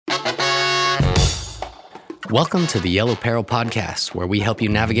Welcome to the Yellow Peril Podcast, where we help you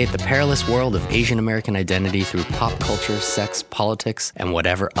navigate the perilous world of Asian American identity through pop culture, sex, politics, and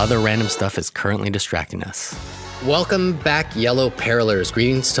whatever other random stuff is currently distracting us. Welcome back, Yellow Perilers.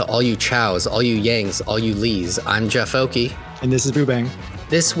 Greetings to all you Chows, all you Yangs, all you Lees. I'm Jeff Oki. And this is Vu Bang.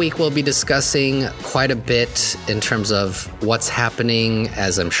 This week we'll be discussing quite a bit in terms of what's happening,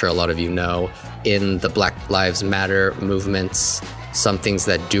 as I'm sure a lot of you know, in the Black Lives Matter movements, some things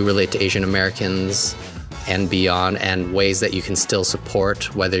that do relate to Asian Americans and beyond, and ways that you can still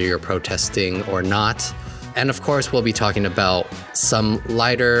support whether you're protesting or not. And of course, we'll be talking about some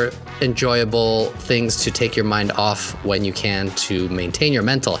lighter, enjoyable things to take your mind off when you can to maintain your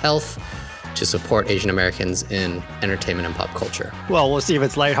mental health, to support Asian Americans in entertainment and pop culture. Well, we'll see if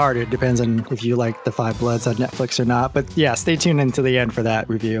it's lighthearted. Depends on if you like The Five Bloods on Netflix or not. But yeah, stay tuned until the end for that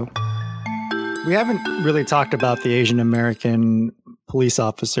review. We haven't really talked about the Asian American police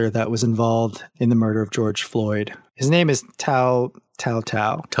officer that was involved in the murder of George Floyd. His name is Tou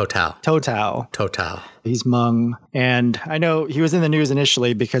Thao. He's Hmong. And I know he was in the news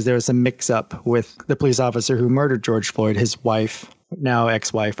initially because there was some mix-up with the police officer who murdered George Floyd, his wife, now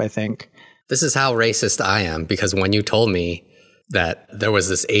ex-wife, I think. This is how racist I am, because when you told me that there was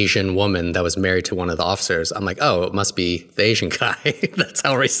this Asian woman that was married to one of the officers, I'm like, oh, it must be the Asian guy. That's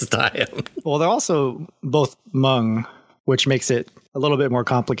how racist I am. Well, they're also both Hmong, which makes it a little bit more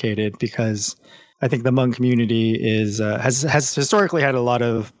complicated because I think the Hmong community has historically had a lot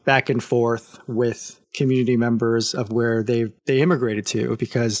of back and forth with community members of where they immigrated to,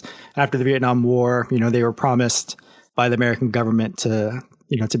 because after the Vietnam War, they were promised by the American government to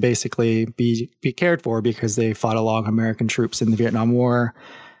basically be cared for because they fought along American troops in the Vietnam War,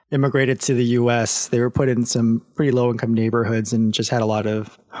 immigrated to the U.S. They were put in some pretty low-income neighborhoods and just had a lot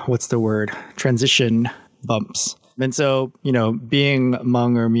of, transition bumps. And so, being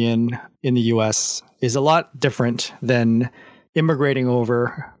Hmong or Mien in the U.S. is a lot different than immigrating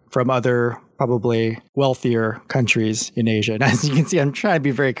over from other probably wealthier countries in Asia. And as you can see, I'm trying to be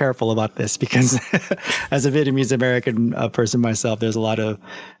very careful about this because as a Vietnamese American person myself, there's a lot of,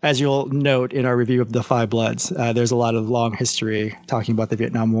 as you'll note in our review of The Five Bloods, there's a lot of long history talking about the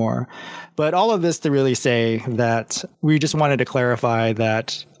Vietnam War. But all of this to really say that we just wanted to clarify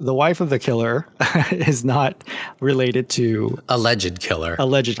that the wife of the killer is not related to... Alleged killer.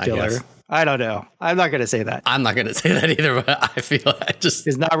 I don't know. I'm not going to say that. I'm not going to say that either, but I feel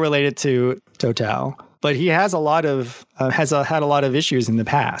is not related to Tou Thao. But he has had a lot of issues in the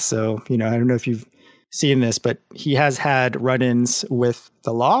past. So, I don't know if you've seen this, but he has had run-ins with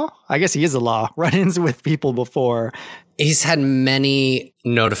the law. I guess he is the law. Run-ins with people before. He's had many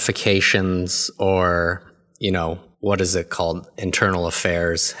notifications or, what is it called? Internal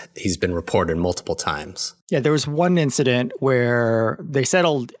affairs. He's been reported multiple times. Yeah, there was one incident where they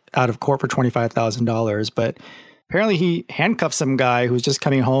settled out of court for $25,000, but apparently he handcuffed some guy who was just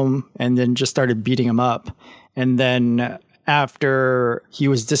coming home and then just started beating him up. And then after he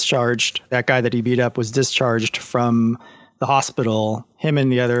was discharged, that guy that he beat up was discharged from the hospital. Him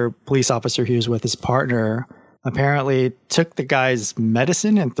and the other police officer he was with, his partner, apparently took the guy's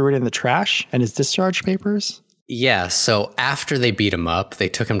medicine and threw it in the trash and his discharge papers. Yeah, so after they beat him up, they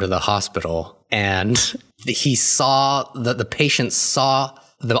took him to the hospital, and he saw the patient saw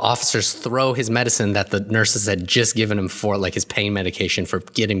the officers throw his medicine that the nurses had just given him for his pain medication for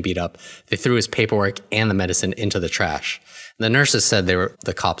getting beat up. They threw his paperwork and the medicine into the trash. And the nurses said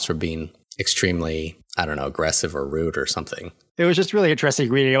the cops were being extremely, aggressive or rude or something. It was just really interesting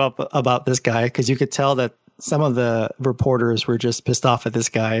reading about this guy because you could tell that some of the reporters were just pissed off at this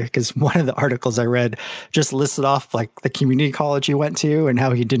guy because one of the articles I read just listed off the community college he went to and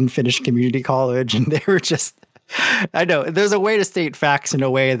how he didn't finish community college. And they were just, I know there's a way to state facts in a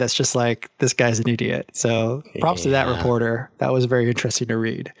way that's just this guy's an idiot. So props to that reporter. That was very interesting to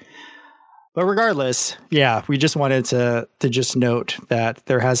read. But regardless, yeah, we just wanted to just note that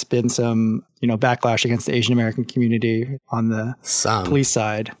there has been some, backlash against the Asian American community on the police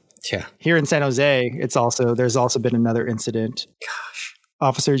side. Yeah. Here in San Jose, there's also been another incident. Gosh.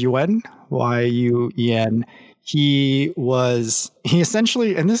 Officer Yuen, Y-U-E-N, he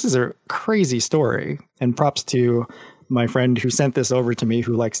essentially, and this is a crazy story, and props to my friend who sent this over to me,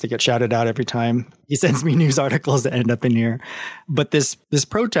 who likes to get shouted out every time he sends me news articles that end up in here. But this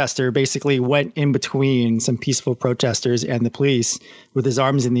protester basically went in between some peaceful protesters and the police with his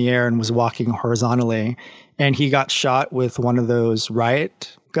arms in the air and was walking horizontally. And he got shot with one of those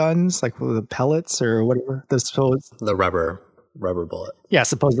riot guns, the pellets or whatever. The rubber bullet. Yeah,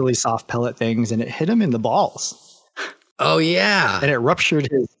 supposedly soft pellet things. And it hit him in the balls. Oh, yeah. And it ruptured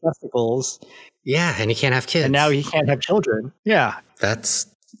his testicles. Yeah, and he can't have kids. And now he can't have children. Yeah. That's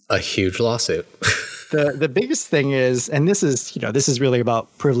a huge lawsuit. The biggest thing is, and this is really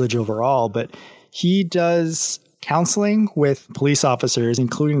about privilege overall, but he does counseling with police officers,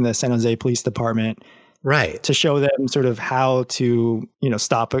 including the San Jose Police Department, right, to show them sort of how to,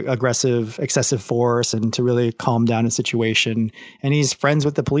 stop aggressive, excessive force and to really calm down a situation. And he's friends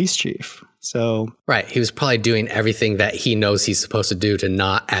with the police chief. So, right. He was probably doing everything that he knows he's supposed to do to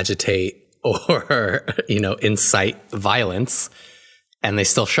not agitate or, incite violence. And they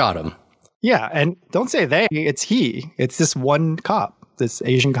still shot him. Yeah. And don't say they, it's he. It's this one cop, this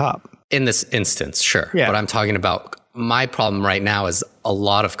Asian cop. In this instance, sure. Yeah. But I'm talking about my problem right now is a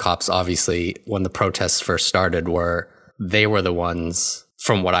lot of cops, obviously, when the protests first started, they were the ones,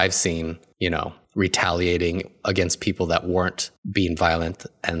 from what I've seen, retaliating against people that weren't being violent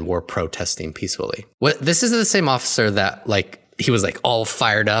and were protesting peacefully. This is the same officer that he was all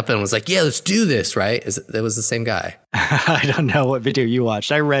fired up and was like, yeah, let's do this, right? It was the same guy. I don't know what video you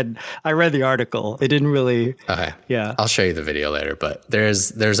watched. I read the article. It didn't really. Okay. Yeah. I'll show you the video later, but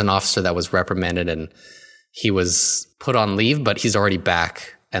there's an officer that was reprimanded and he was put on leave, but he's already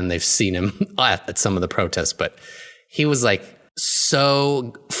back and they've seen him at some of the protests, but he was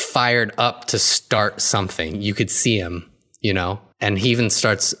so fired up to start something. You could see him, and he even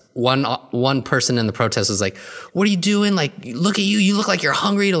starts, one person in the protest was like, what are you doing? Look at you. You look like you're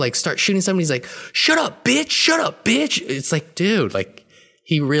hungry to start shooting somebody. He's like, shut up, bitch. Shut up, bitch. It's dude,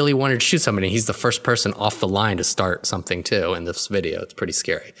 he really wanted to shoot somebody. He's the first person off the line to start something too in this video. It's pretty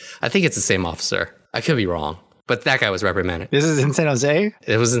scary. I think it's the same officer. I could be wrong, but that guy was reprimanded. This is in San Jose?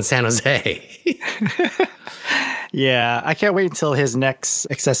 It was in San Jose. Yeah. I can't wait until his next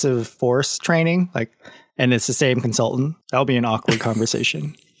excessive force training, and it's the same consultant. That'll be an awkward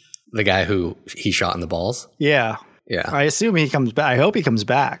conversation. The guy who he shot in the balls? Yeah. Yeah. I assume he comes back. I hope he comes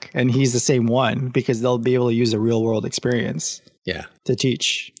back and he's the same one because they'll be able to use a real world experience. Yeah. To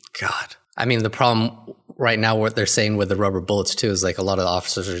teach. God. I mean, the problem right now, what they're saying with the rubber bullets too, is a lot of the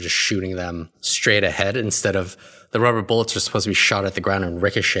officers are just shooting them straight ahead instead of the rubber bullets are supposed to be shot at the ground and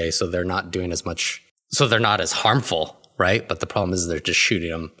ricochet. So they're not doing as much. So they're not as harmful. Right. But the problem is they're just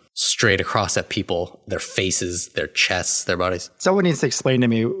shooting them straight across at people, their faces, their chests, their bodies. Someone needs to explain to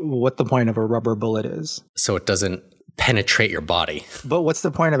me what the point of a rubber bullet is. So it doesn't penetrate your body. But what's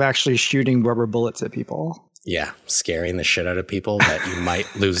the point of actually shooting rubber bullets at people? Yeah. Scaring the shit out of people that you might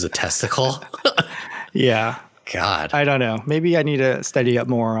lose a testicle. Yeah. God. I don't know. Maybe I need to study up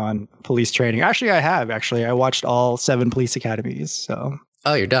more on police training. Actually, I have. I watched all 7 police academies. So.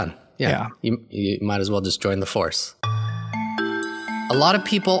 Oh, you're done. Yeah. You might as well just join the force. A lot of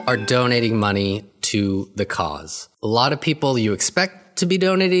people are donating money to the cause. A lot of people you expect to be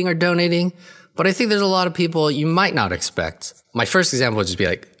donating are donating, but I think there's a lot of people you might not expect. My first example would just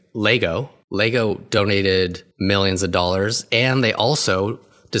be Lego. Lego donated millions of dollars, and they also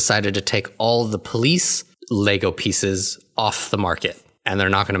decided to take all the police Lego pieces off the market, and they're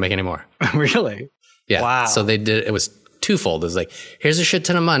not going to make any more. Really? Yeah. Wow. So they did. It was twofold. It was here's a shit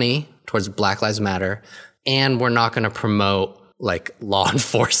ton of money towards Black Lives Matter, and we're not going to promote law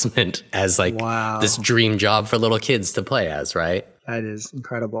enforcement as wow. this dream job for little kids to play as, right? That is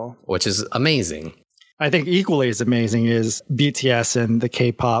incredible. Which is amazing. I think equally as amazing is BTS and the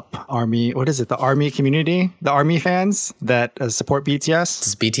K-pop army. What is it? The army community? The army fans that support BTS?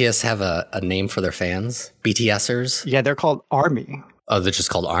 Does BTS have a name for their fans? BTSers? Yeah, they're called ARMY. Oh, they're just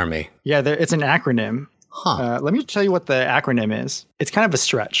called ARMY. Yeah, it's an acronym. Huh. Let me tell you what the acronym is. It's kind of a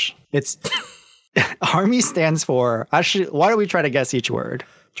stretch. It's ARMY stands for, actually, why don't we try to guess each word?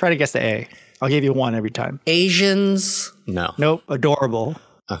 Try to guess the A. I'll give you one every time. Asians? No. Nope. Adorable.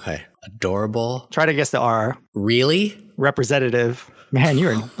 Okay. Adorable. Try to guess the R. Really? Representative. Man,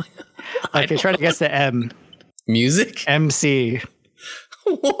 you're okay, try to guess the M. Music? MC.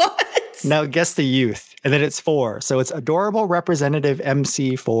 What? Now guess the youth. And then it's 4. So it's adorable, representative,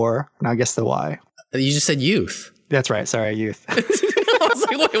 MC 4. Now guess the Y. You just said youth. That's right. Sorry, youth. I was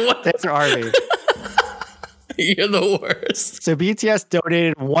like, wait, what? That's army. You're the worst. So BTS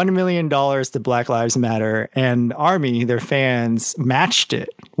donated $1 million to Black Lives Matter, and ARMY, their fans, matched it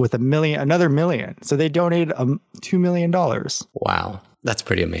with another million. So they donated $2 million. Wow. That's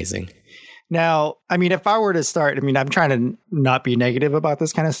pretty amazing. Now, I mean, if I were to start, I'm trying to not be negative about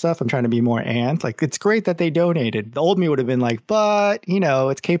this kind of stuff. I'm trying to be more it's great that they donated. The old me would have been like, but,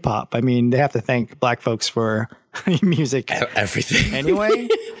 it's K-pop. I mean, they have to thank Black folks for music. Everything. Anyway.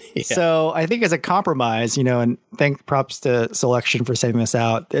 Yeah. So I think as a compromise, and props to Selection for setting this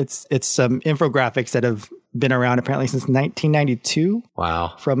out. It's some infographics that have been around apparently since 1992.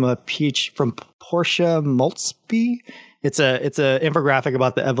 From from Portia Maltzby. It's a infographic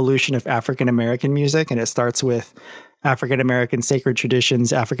about the evolution of African American music, and it starts with African American sacred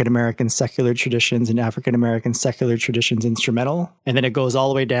traditions, African American secular traditions, and African American secular traditions instrumental. And then it goes all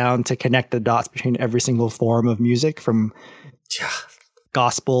the way down to connect the dots between every single form of music, from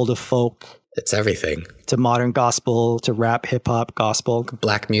gospel to folk. It's everything. To modern gospel, to rap, hip hop, gospel.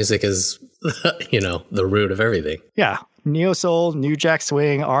 Black music is, the root of everything. Yeah. Neo soul, new jack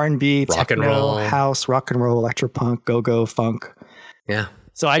swing, R&B, rock techno, and roll, house, rock and roll, electropunk, go-go, funk. Yeah.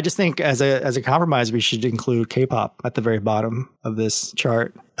 So I just think as a compromise, we should include K-pop at the very bottom of this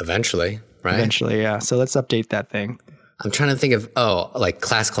chart. Eventually, right? Eventually, yeah. So let's update that thing. I'm trying to think of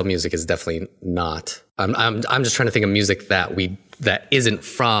classical music is definitely not. I'm just trying to think of music that isn't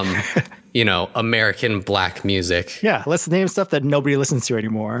from American black music. Yeah, let's name stuff that nobody listens to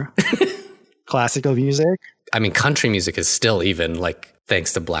anymore. Classical music. I mean, country music is still even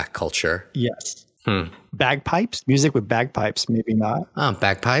thanks to black culture. Yes. Bagpipes, music with bagpipes, maybe not. Oh,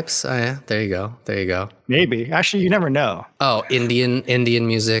 bagpipes. Oh yeah, there you go. Maybe. Actually, you never know. Oh, Indian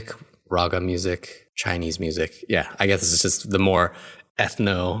music, raga music, Chinese music. Yeah, I guess it's just the more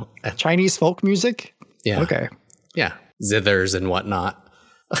Chinese folk music. Yeah. Okay. Yeah, zithers and whatnot.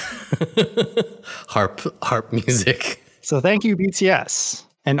 harp music. So thank you, BTS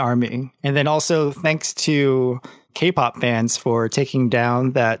and ARMY. And then also thanks to K-pop fans for taking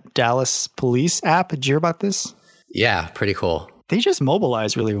down that Dallas Police app. Did you hear about this? Yeah, pretty cool. They just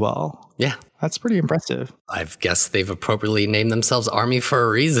mobilize really well. Yeah. That's pretty impressive. I guess they've appropriately named themselves ARMY for a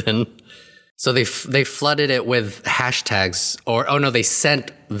reason. So they flooded it with hashtags they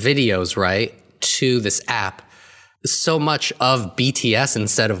sent videos, right, to this app. So much of BTS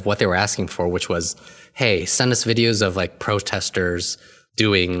instead of what they were asking for, which was, hey, send us videos of protesters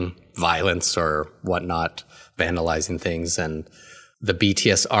doing violence or whatnot, vandalizing things. And the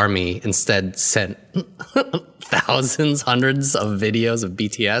BTS ARMY instead sent thousands, hundreds of videos of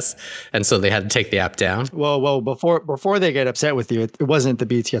BTS. And so they had to take the app down. Well, before they get upset with you, it wasn't the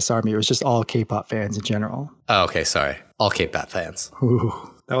BTS ARMY. It was just all K-pop fans in general. Oh, okay. Sorry. All K-pop fans. Ooh,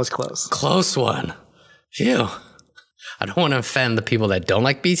 that was close. Close one. Phew. I don't want to offend the people that don't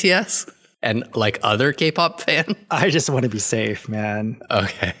like BTS and other K-pop fans. I just want to be safe, man.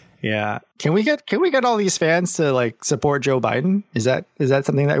 Okay. Yeah. Can we get all these fans to support Joe Biden? Is that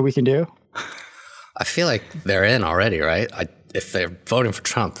something that we can do? I feel like they're in already, right? If they're voting for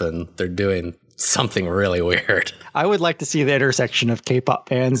Trump, then they're doing something really weird. I would like to see the intersection of K-pop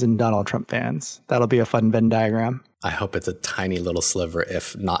fans and Donald Trump fans. That'll be a fun Venn diagram. I hope it's a tiny little sliver,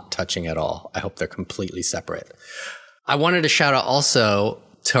 if not touching at all. I hope they're completely separate. I wanted to shout out also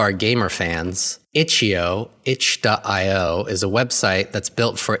to our gamer fans. Itch.io is a website that's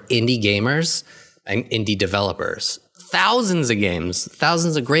built for indie gamers and indie developers. Thousands of games,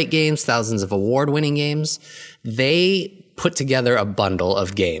 thousands of great games, thousands of award-winning games. They put together a bundle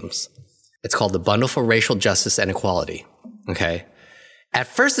of games. It's called the Bundle for Racial Justice and Equality. Okay. At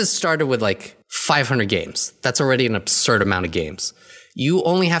first, it started with 500 games. That's already an absurd amount of games. You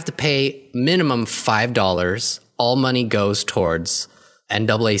only have to pay minimum $5. All money goes towards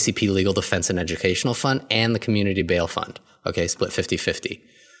NAACP Legal Defense and Educational Fund and the Community Bail Fund. Okay, split 50-50.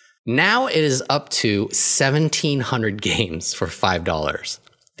 Now it is up to 1,700 games for $5.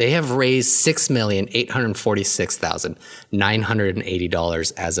 They have raised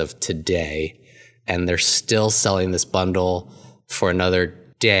 $6,846,980 as of today, and they're still selling this bundle for another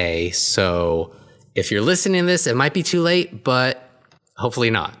day. So if you're listening to this, it might be too late, but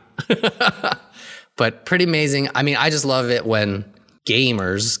hopefully not. But pretty amazing. I mean, I just love it when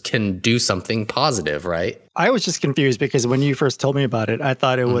gamers can do something positive, right? I was just confused because when you first told me about it, I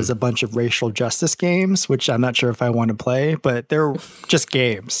thought it was a bunch of racial justice games, which I'm not sure if I want to play, but they're just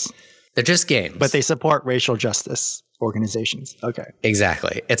games. They're just games. But they support racial justice organizations. Okay.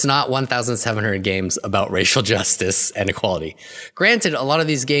 Exactly. It's not 1,700 games about racial justice and equality. Granted, a lot of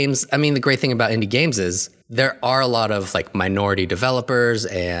these games, I mean, the great thing about indie games is there are a lot of minority developers,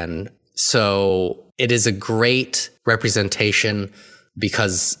 and so it is a great representation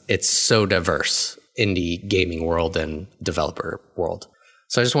because it's so diverse, indie gaming world and developer world.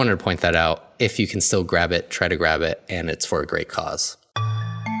 So I just wanted to point that out. If you can still grab it, try to grab it, and it's for a great cause.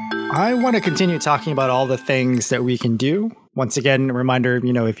 I want to continue talking about all the things that we can do. Once again, a reminder,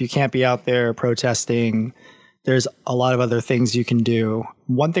 if you can't be out there protesting, there's a lot of other things you can do.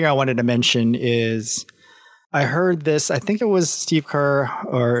 One thing I wanted to mention is I heard this, I think it was Steve Kerr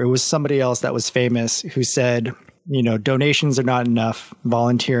or it was somebody else that was famous who said, donations are not enough.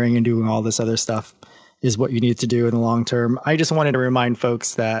 Volunteering and doing all this other stuff is what you need to do in the long term. I just wanted to remind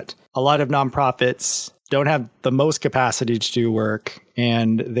folks that a lot of nonprofits don't have the most capacity to do work,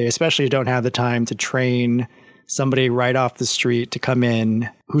 and they especially don't have the time to train somebody right off the street to come in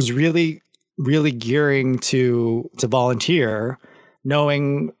who's really really gearing to volunteer.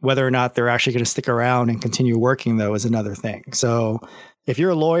 Knowing whether or not they're actually going to stick around and continue working, though, is another thing. So if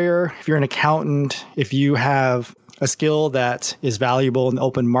you're a lawyer, if you're an accountant, if you have a skill that is valuable in the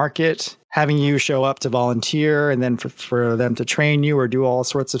open market, having you show up to volunteer and then for them to train you or do all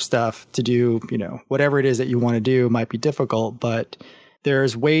sorts of stuff to do, whatever it is that you want to do might be difficult, but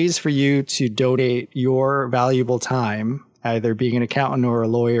there's ways for you to donate your valuable time, either being an accountant or a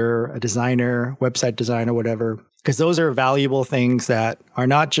lawyer, a designer, website designer, whatever, because those are valuable things that are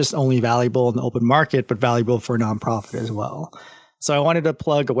not just only valuable in the open market, but valuable for a nonprofit as well. So I wanted to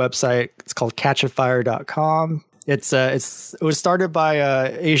plug a website. It's called catchafire.com. It was started by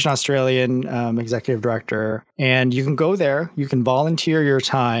an Asian Australian executive director, and you can go there. You can volunteer your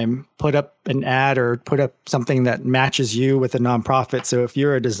time, put up an ad or put up something that matches you with a nonprofit. So if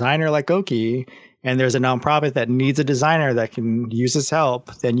you're a designer like Oki, and there's a nonprofit that needs a designer that can use his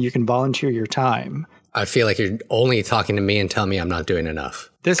help, then you can volunteer your time. I feel like you're only talking to me and telling me I'm not doing enough.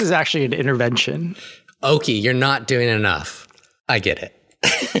 This is actually an intervention. Oki, you're not doing enough. I get it.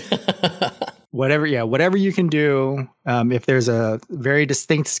 Whatever you can do. If there's a very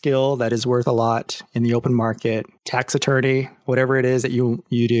distinct skill that is worth a lot in the open market, tax attorney, whatever it is that you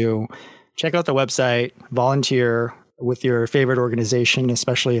do, check out the website, volunteer with your favorite organization,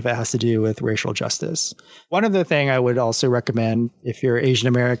 especially if it has to do with racial justice. One other thing I would also recommend, if you're Asian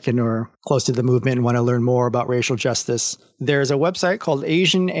American or close to the movement and want to learn more about racial justice, there's a website called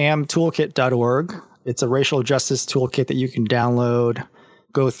asianamtoolkit.org. It's a racial justice toolkit that you can download,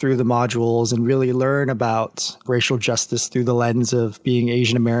 go through the modules, and really learn about racial justice through the lens of being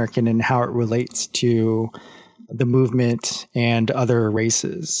Asian American and how it relates to the movement and other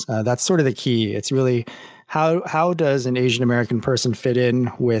races. That's sort of the key. It's really how does an Asian American person fit in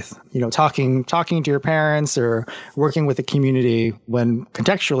with, talking to your parents or working with the community when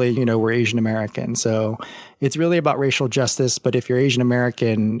contextually, we're Asian American. So it's really about racial justice. But if you're Asian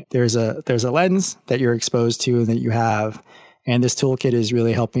American, there's a lens that you're exposed to and that you have. And this toolkit is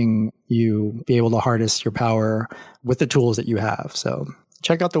really helping you be able to harness your power with the tools that you have. So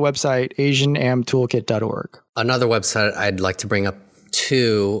check out the website, asianamtoolkit.org. Another website I'd like to bring up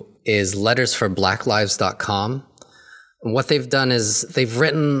too is lettersforblacklives.com. And what they've done is they've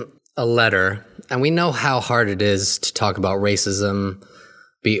written a letter, and we know how hard it is to talk about racism,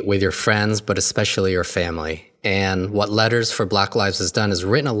 be it with your friends, but especially your family. And what Letters for Black Lives has done is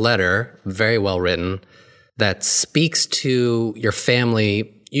written a letter, very well written, that speaks to your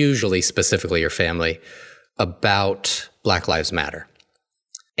family, usually specifically your family, about Black Lives Matter.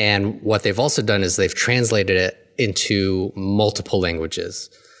 And what they've also done is they've translated it into multiple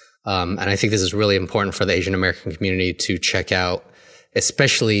languages. And I think this is really important for the Asian American community to check out,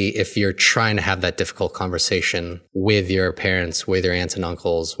 especially if you're trying to have that difficult conversation with your parents, with your aunts and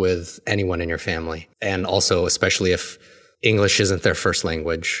uncles, with anyone in your family. And also, especially if English isn't their first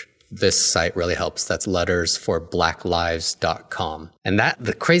language, this site really helps. That's lettersforblacklives.com. And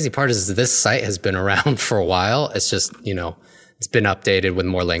the crazy part is this site has been around for a while. It's just, it's been updated with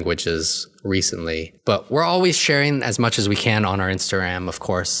more languages recently, but we're always sharing as much as we can on our Instagram, of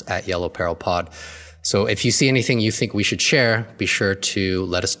course, at Yellow Peril Pod. So if you see anything you think we should share, be sure to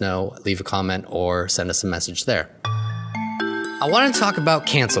let us know, leave a comment, or send us a message there. I want to talk about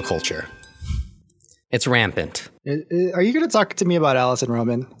cancel culture. It's rampant. Are you going to talk to me about Alison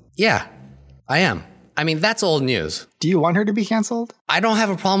Roman? Yeah, I am. I mean, that's old news. Do you want her to be canceled? I don't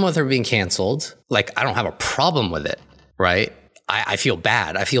have a problem with her being canceled. I don't have a problem with it, right? I feel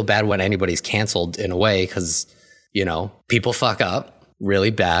bad. I feel bad when anybody's canceled in a way because, people fuck up really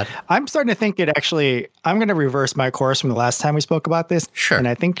bad. I'm starting to think I'm going to reverse my course from the last time we spoke about this. Sure. And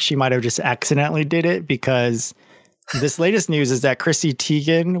I think she might have just accidentally did it because this latest news is that Chrissy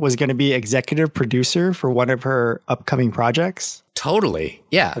Teigen was going to be executive producer for one of her upcoming projects. Totally.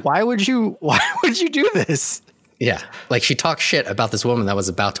 Yeah. Why would you do this? Yeah. She talked shit about this woman that was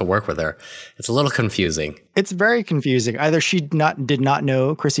about to work with her. It's a little confusing. It's very confusing. Either she did not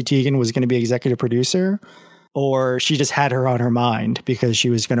know Chrissy Teigen was going to be executive producer, or she just had her on her mind because she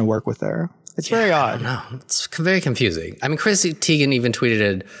was going to work with her. It's very odd. No, it's very confusing. I mean, Chrissy Teigen even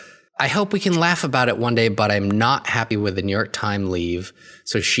tweeted, "I hope we can laugh about it one day, but I'm not happy with the New York Times leave.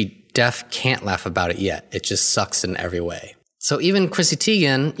 So she can't laugh about it yet. It just sucks in every way." So even Chrissy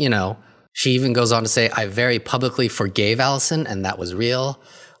Teigen, she even goes on to say, "I very publicly forgave Alison, and that was real.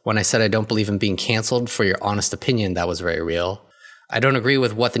 When I said I don't believe in being canceled for your honest opinion, that was very real. I don't agree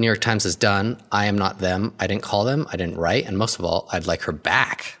with what the New York Times has done. I am not them. I didn't call them. I didn't write. And most of all, I'd like her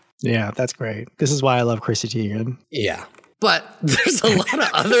back." Yeah, that's great. This is why I love Chrissy Teigen. Yeah. But there's a lot of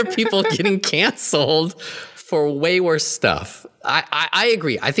other people getting canceled for way worse stuff. I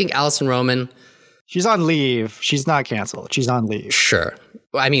agree. I think Allison Roman. She's on leave. She's not canceled. She's on leave. Sure.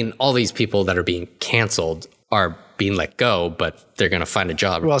 I mean, all these people that are being canceled are being let go, but they're going to find a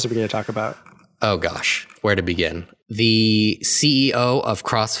job. Who else are we going to talk about? Oh, gosh. Where to begin? The CEO of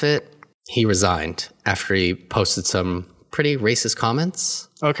CrossFit, he resigned after he posted some pretty racist comments.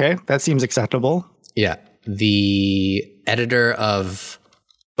 Okay, that seems acceptable. Yeah. The editor of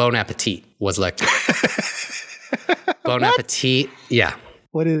Bon Appetit was let go. Bon Appetit, yeah.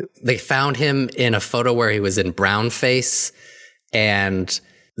 They found him in a photo where he was in brown face, and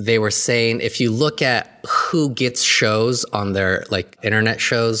they were saying if you look at who gets shows on their like internet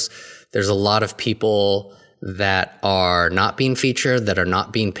shows, there's a lot of people that are not being featured, that are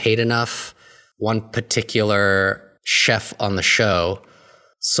not being paid enough. One particular chef on the show,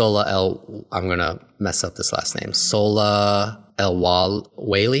 I'm going to mess up this last name, Sola El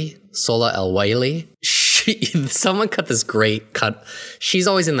Whaley. Someone cut this great cut. She's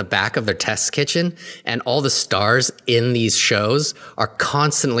always in the back of their test kitchen, and all the stars in these shows are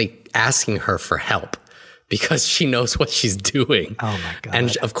constantly asking her for help because she knows what she's doing. Oh my God.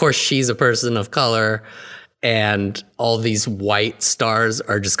 And of course, she's a person of color, and all these white stars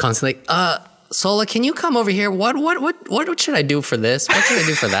are just constantly, Sola, can you come over here? What should I do for this? What should I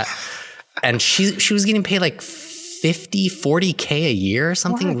do for that? And she was getting paid like 40K a year or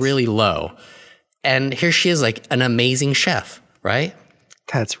something really low. And here she is, like an amazing chef, right?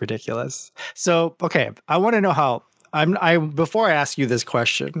 That's ridiculous. So, okay, I want to know how before I ask you this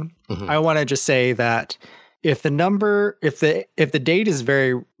question, I want to just say that if the date is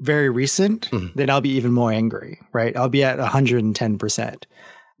very, very recent, then I'll be even more angry, right? I'll be at 110%.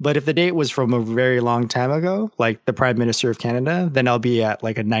 But if the date was from a very long time ago, like the Prime Minister of Canada, then I'll be at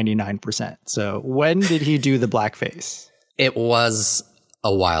like a 99%. So when did he do the blackface? It was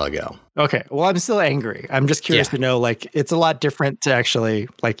a while ago. Okay. Well, I'm still angry. I'm just curious to know, like, it's a lot different to actually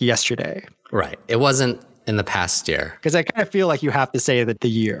like yesterday. Right. It wasn't in the past year. Because I kind of feel like you have to say that the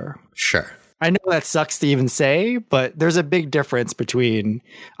year. Sure. I know that sucks to even say, but there's a big difference between,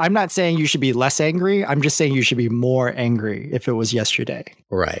 I'm not saying you should be less angry. I'm just saying you should be more angry if it was yesterday.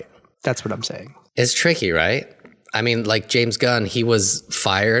 Right. That's what I'm saying. It's tricky, right? I mean, like James Gunn, he was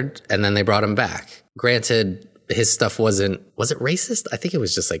fired and then they brought him back. Granted, his stuff was it racist? I think it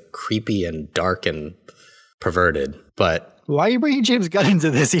was just like creepy and dark and perverted, but. Why are you bringing James Gunn into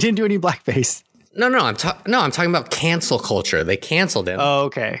this? He didn't do any blackface. No, I'm talking about cancel culture. They canceled him. Oh,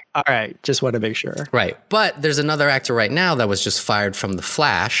 okay. All right. Just want to make sure. Right. But there's another actor right now that was just fired from The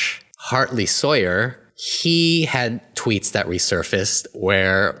Flash, Hartley Sawyer. He had tweets that resurfaced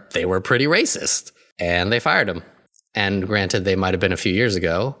where they were pretty racist, and they fired him. And granted, they might have been a few years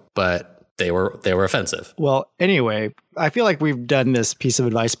ago, but they were offensive. Well, anyway, I feel like we've done this piece of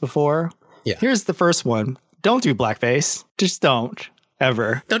advice before. Yeah. Here's the first one. Don't do blackface. Just don't.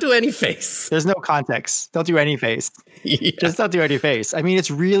 Ever. Don't do any face. There's no context. Don't do any face. Yeah. Just don't do any face. I mean, it's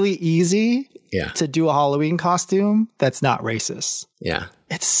really easy to do a Halloween costume that's not racist. Yeah.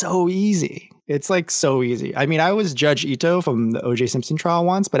 It's so easy. It's like so easy. I mean, I was Judge Ito from the O.J. Simpson trial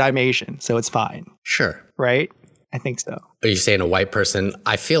once, but I'm Asian, so it's fine. Sure. Right? I think so. Are you saying a white person?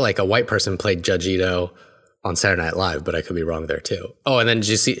 I feel like a white person played Judge Ito on Saturday Night Live, but I could be wrong there too. Oh, and then did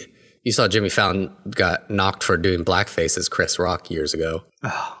you see... You saw Jimmy Fallon got knocked for doing blackface as Chris Rock years ago.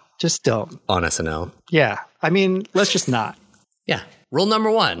 Oh, just don't. On SNL. Yeah. I mean, let's just not. Yeah. Rule number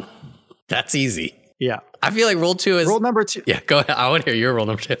 1. That's easy. Yeah. I feel like rule 2 is... Rule number 2. Yeah, go ahead. I want to hear your rule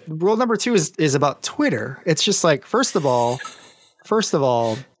number 2. Rule number 2 is about Twitter. It's just like, first of all,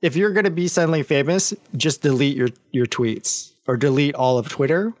 if you're going to be suddenly famous, just delete your tweets or delete all of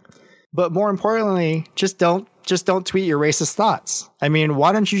Twitter. But more importantly, just don't tweet your racist thoughts. I mean,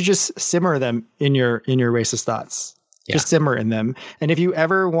 why don't you just simmer them in your racist thoughts? Yeah. Just simmer in them. And if you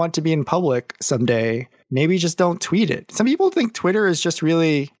ever want to be in public someday, maybe just don't tweet it. Some people think Twitter is just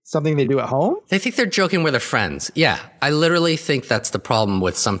really something they do at home. They think they're joking with their friends. Yeah. I literally think that's the problem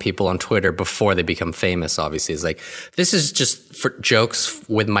with some people on Twitter before they become famous, obviously. Is like, this is just for jokes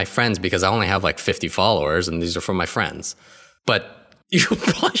with my friends because I only have like 50 followers and these are for my friends. But you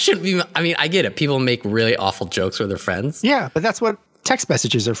probably shouldn't be. I mean, I get it. People make really awful jokes with their friends. Yeah, but that's what text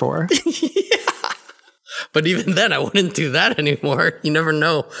messages are for. Yeah. But even then, I wouldn't do that anymore. You never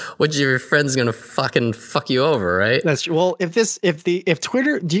know what your friend's gonna fucking fuck you over, right? That's true. Well, if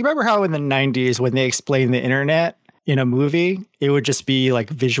Twitter, do you remember how in the 90s when they explained the internet in a movie, it would just be like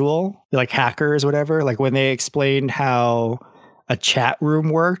visual, like Hackers, whatever. Like when they explained how a chat room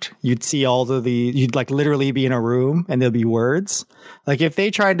worked, you'd see you'd like literally be in a room and there'll be words. Like if they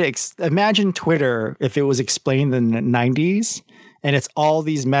tried to imagine Twitter, if it was explained in the 90s And it's all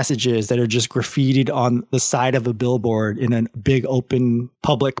these messages that are just graffitied on the side of a billboard in a big open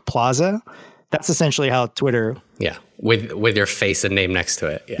public plaza. That's essentially how Twitter. Yeah. With your face and name next to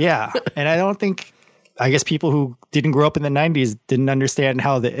it. Yeah. And I guess people who didn't grow up in the 90s didn't understand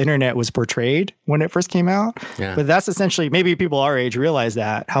how the internet was portrayed when it first came out. Yeah. But that's essentially, maybe people our age realize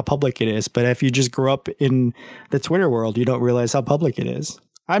that, how public it is. But if you just grow up in the Twitter world, you don't realize how public it is.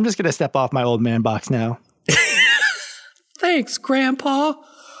 I'm just going to step off my old man box now. Thanks, Grandpa.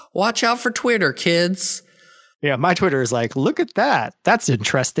 Watch out for Twitter, kids. Yeah, my Twitter is like, look at that. That's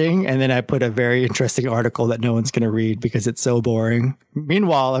interesting. And then I put a very interesting article that no one's going to read because it's so boring.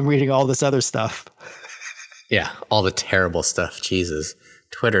 Meanwhile, I'm reading all this other stuff. Yeah, all the terrible stuff. Jesus.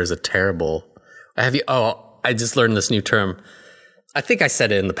 Twitter is a terrible. I just learned this new term. I think I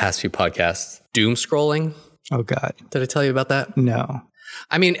said it in the past few podcasts. Doom scrolling. Oh, God. Did I tell you about that? No.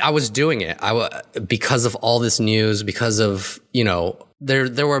 I mean, I was doing it because of all this news, because of,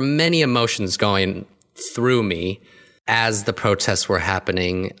 there were many emotions going through me as the protests were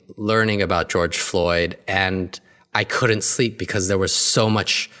happening, learning about George Floyd, and I couldn't sleep because there was so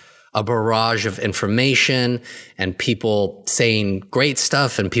much, a barrage of information and people saying great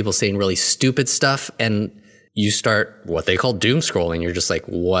stuff and people saying really stupid stuff. And you start what they call doom scrolling. You're just like,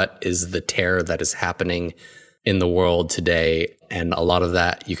 what is the terror that is happening in the world today? And a lot of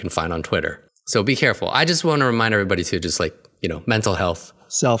that you can find on Twitter. So be careful. I just want to remind everybody to just mental health.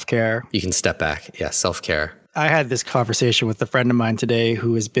 Self-care. You can step back. Yeah, self-care. I had this conversation with a friend of mine today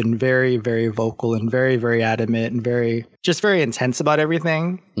who has been very, very vocal and very, very adamant and very intense about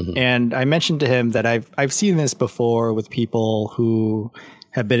everything. Mm-hmm. And I mentioned to him that I've seen this before with people who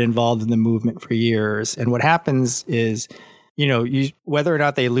have been involved in the movement for years. And what happens is, whether or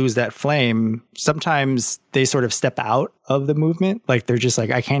not they lose that flame, sometimes they sort of step out of the movement. Like they're just like,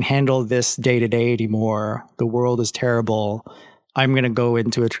 I can't handle this day to day anymore. The world is terrible. I'm going to go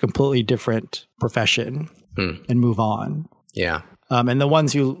into a completely different profession and move on. Yeah. And the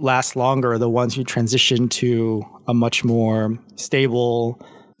ones who last longer are the ones who transition to a much more stable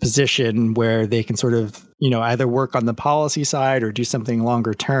position where they can sort of, either work on the policy side or do something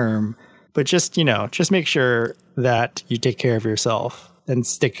longer term. But just make sure that you take care of yourself and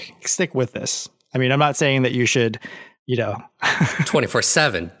stick with this. I mean, I'm not saying that you should,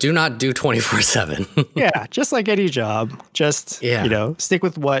 24/7. Do not do 24/7. Yeah, just like any job, stick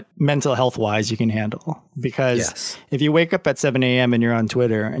with what mental health wise you can handle. Because if you wake up at 7 a.m. and you're on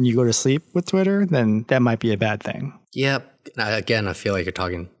Twitter and you go to sleep with Twitter, then that might be a bad thing. Yep. Again, I feel like you're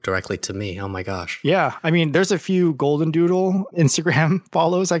talking directly to me. Oh my gosh. Yeah. I mean, there's a few Golden Doodle Instagram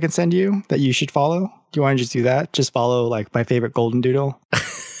follows I can send you that you should follow. Do you want to just do that? Just follow like my favorite Golden Doodle?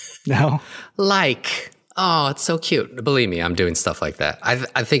 No? Oh, it's so cute. Believe me, I'm doing stuff like that.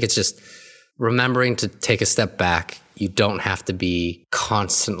 I think it's just remembering to take a step back. You don't have to be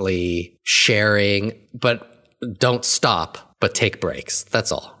constantly sharing, but don't stop, but take breaks.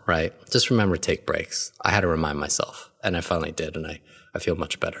 That's all, right? Just remember to take breaks. I had to remind myself, and I finally did, and I feel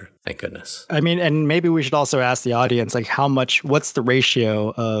much better. Thank goodness. I mean, and maybe we should also ask the audience, like what's the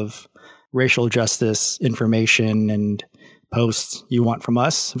ratio of racial justice information and posts you want from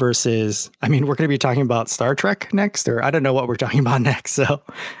us versus, I mean, we're going to be talking about Star Trek next, or I don't know what we're talking about next. So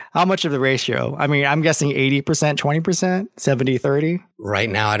how much of the ratio? I mean, I'm guessing 80%, 20%, 70, 30. Right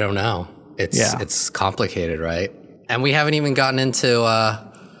now, I don't know. It's complicated, right? And we haven't even gotten into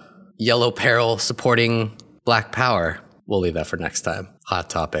Yellow Peril supporting Black Power. We'll leave that for next time. Hot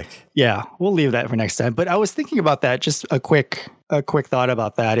topic. Yeah, we'll leave that for next time. But I was thinking about that. Just a quick thought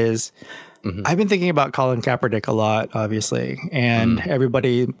about that is, I've been thinking about Colin Kaepernick a lot, obviously, and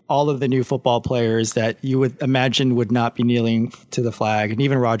everybody, all of the new football players that you would imagine would not be kneeling to the flag, and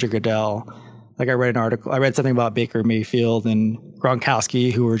even Roger Goodell. Like I read something about Baker Mayfield and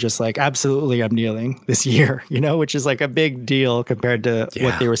Gronkowski, who were just like, absolutely, I'm kneeling this year, which is like a big deal compared to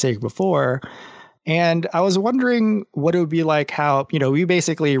what they were saying before. And I was wondering what it would be like how, we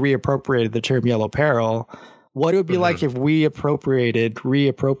basically reappropriated the term Yellow Peril. What it would be like if we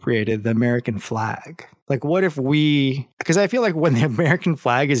reappropriated the American flag. Like what if because I feel like when the American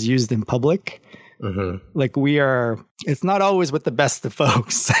flag is used in public, like it's not always with the best of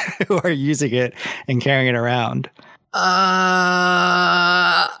folks who are using it and carrying it around.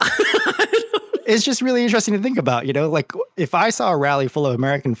 It's just really interesting to think about, like if I saw a rally full of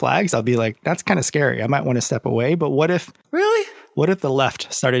American flags, I'll be like, that's kind of scary. I might want to step away. But what if the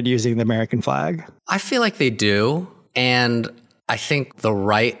left started using the American flag? I feel like they do. And I think the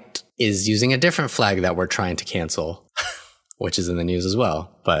right is using a different flag that we're trying to cancel, which is in the news as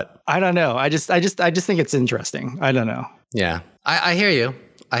well. But I don't know. I just think it's interesting. I don't know. Yeah, I hear you.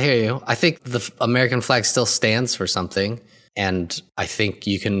 I think the American flag still stands for something. And I think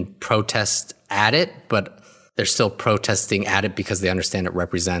you can protest at it, but they're still protesting at it because they understand it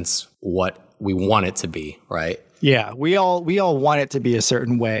represents what we want it to be, right? Yeah, we all want it to be a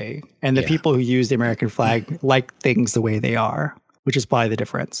certain way. And the people who use the American flag like things the way they are, which is probably the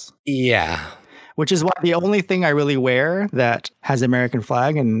difference. Yeah. Which is why the only thing I really wear that has American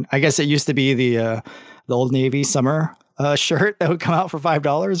flag, and I guess it used to be the Old Navy summer shirt that would come out for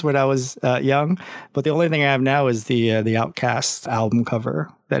 $5 when I was young. But the only thing I have now is the Outcast album cover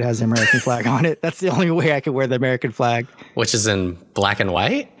that has the American flag on it. That's the only way I could wear the American flag. Which is in black and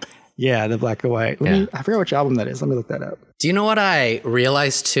white? Yeah, the black and white. I forget which album that is. Let me look that up. Do you know what I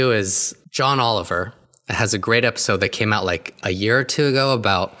realized too is John Oliver has a great episode that came out like a year or two ago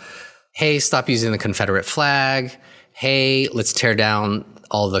about, hey, stop using the Confederate flag. Hey, let's tear down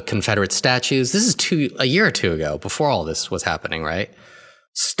all the Confederate statues. This is a year or two ago, before all this was happening, right?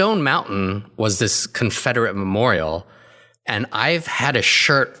 Stone Mountain was this Confederate memorial, and I've had a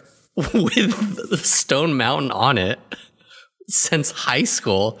shirt with the Stone Mountain on it since high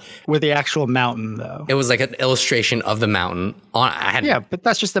school. With the actual mountain, though. It was like an illustration of the mountain. Yeah, but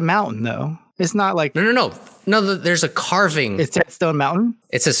that's just a mountain, though. It's not like... No, there's a carving. It says Stone Mountain?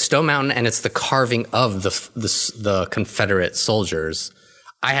 It says Stone Mountain, and it's the carving of the Confederate soldiers.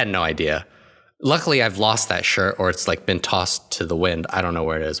 I had no idea. Luckily, I've lost that shirt, or it's like been tossed to the wind. I don't know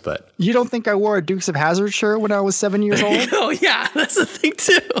where it is, but... You don't think I wore a Dukes of Hazzard shirt when I was 7 years old? Oh, yeah, that's the thing,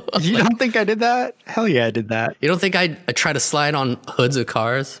 too. You don't think I did that? Hell yeah, I did that. You don't think I try to slide on hoods of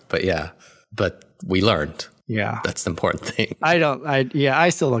cars? But yeah, but we learned. Yeah. That's the important thing. I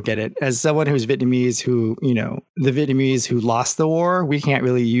still don't get it. As someone who's Vietnamese the Vietnamese who lost the war, we can't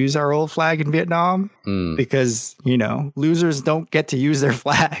really use our old flag in Vietnam because, losers don't get to use their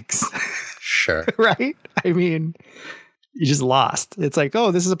flags. Sure. Right? I mean, you just lost. It's like,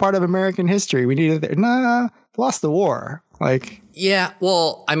 oh, this is a part of American history. We needed it. Nah, lost the war. Like, yeah,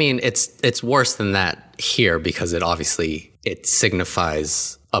 well, I mean, it's worse than that here because it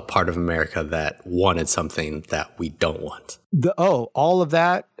signifies a part of America that wanted something that we don't want. All of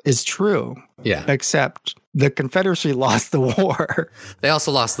that is true. Yeah. Except the Confederacy lost the war. They also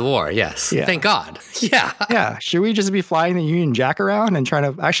lost the war, yes. Yeah. Thank God. Yeah. Yeah. Should we just be flying the Union Jack around and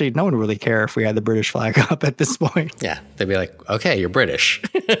trying to... Actually, no one would really care if we had the British flag up at this point. Yeah. They'd be like, okay, you're British.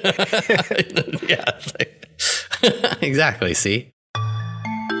 Yeah. Exactly, see?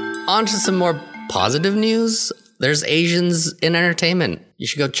 On to some more positive news. There's Asians in entertainment. You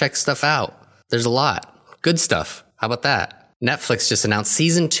should go check stuff out. There's a lot. Good stuff. How about that? Netflix just announced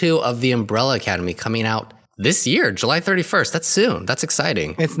season 2 of The Umbrella Academy coming out this year, July 31st. That's soon. That's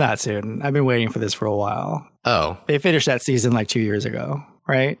exciting. It's not soon. I've been waiting for this for a while. Oh. They finished that season like 2 years ago,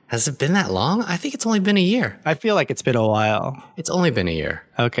 right? Has it been that long? I think it's only been a year. I feel like it's been a while. It's only been a year.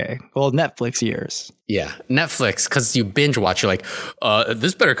 Okay. Well, Netflix years. Yeah. Netflix, because you binge watch, you're like,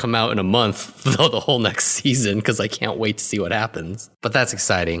 this better come out in a month, the whole next season, because I can't wait to see what happens. But that's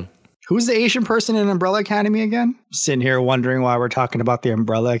exciting. Who's the Asian person in Umbrella Academy again? Sitting here wondering why we're talking about the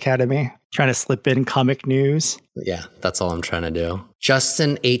Umbrella Academy. Trying to slip in comic news. Yeah, that's all I'm trying to do.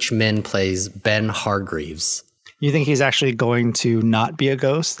 Justin H. Min plays Ben Hargreaves. You think he's actually going to not be a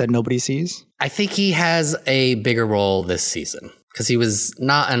ghost that nobody sees? I think he has a bigger role this season because he was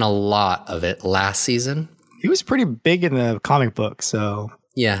not in a lot of it last season. He was pretty big in the comic book, so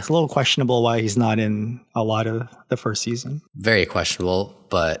yeah, it's a little questionable why he's not in a lot of the first season. Very questionable,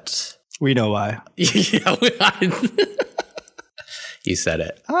 but we know why. Yeah, you said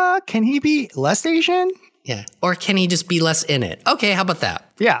it. Can he be less Asian? Yeah. Or can he just be less in it? Okay, how about that?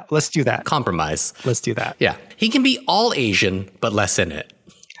 Yeah, let's do that. Compromise. Let's do that. Yeah. He can be all Asian, but less in it.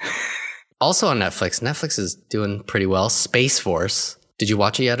 Also on Netflix. Netflix is doing pretty well. Space Force. Did you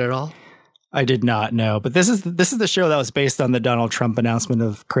watch it yet at all? I did not know. But this is the show that was based on the Donald Trump announcement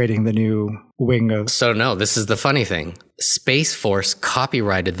of creating the new wing of... So no, this is the funny thing. Space Force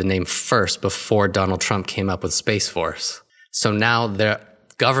copyrighted the name first before Donald Trump came up with Space Force. So now the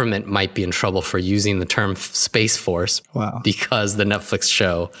government might be in trouble for using the term Space Force because the Netflix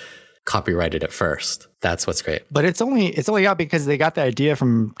show copyrighted it first. That's what's great. But it's only out because they got the idea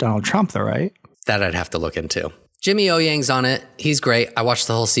from Donald Trump, though, right? That I'd have to look into. Jimmy O Yang's on it. He's great. I watched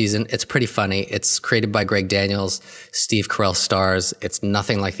the whole season. It's pretty funny. It's created by Greg Daniels. Steve Carell stars. It's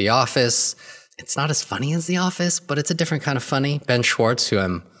nothing like The Office. It's not as funny as The Office, but it's a different kind of funny. Ben Schwartz, who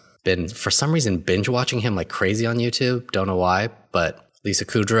I'm been, for some reason, binge watching him like crazy on YouTube. Don't know why, but Lisa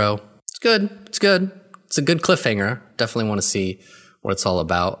Kudrow. It's good. It's good. It's a good cliffhanger. Definitely want to see what it's all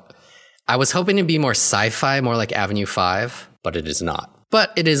about. I was hoping to be more sci-fi, more like Avenue 5, but it is not.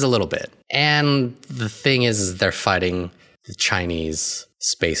 But it is a little bit. And the thing is they're fighting the Chinese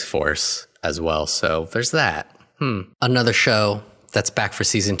Space Force as well. So there's that. Another show that's back for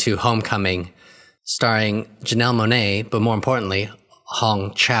season 2, Homecoming, starring Janelle Monáe, but more importantly,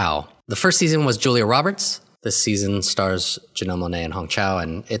 Hong Chau. The first season was Julia Roberts. This season stars Janelle Monáe and Hong Chau,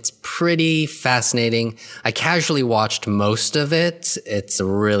 and it's pretty fascinating. I casually watched most of it. It's a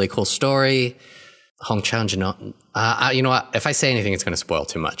really cool story. Hong Chau and Janelle. You know what? If I say anything, it's going to spoil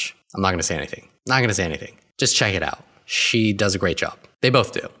too much. I'm not going to say anything. Not going to say anything. Just check it out. She does a great job. They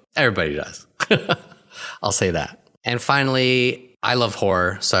both do. Everybody does. I'll say that. And finally, I love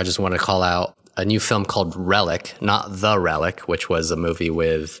horror, so I just want to call out a new film called Relic, not The Relic, which was a movie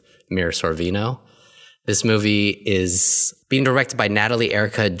with Mira Sorvino. This movie is being directed by Natalie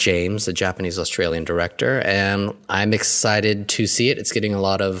Erica James, a Japanese-Australian director, and I'm excited to see it. It's getting a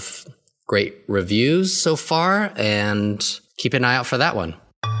lot of great reviews so far, and keep an eye out for that one.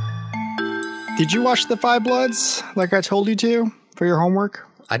 Did you watch The Five Bloods like I told you to for your homework?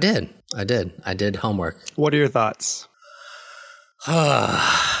 I did homework. What are your thoughts?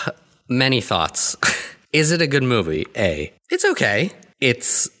 Many thoughts. Is it a good movie? It's okay.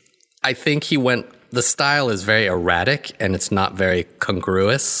 I think the style is very erratic and it's not very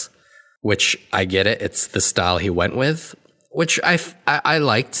congruous, which I get it. It's the style he went with, which I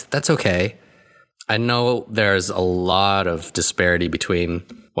liked. That's okay. I know there's a lot of disparity between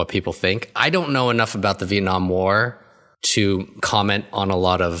what people think. I don't know enough about the Vietnam War to comment on a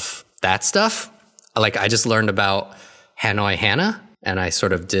lot of that stuff. Like, I just learned about Hanoi Hannah, and I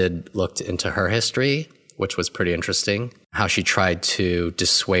sort of looked into her history, which was pretty interesting. How she tried to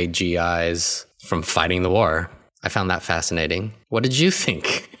dissuade GIs from fighting the war. I found that fascinating. What did you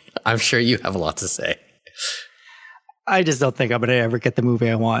think? I'm sure you have a lot to say. I just don't think I'm going to ever get the movie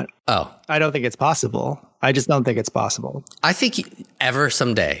I want. Oh. I don't think it's possible. I just don't think it's possible. I think ever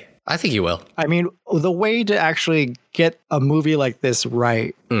someday. I think you will. I mean, the way to actually get a movie like this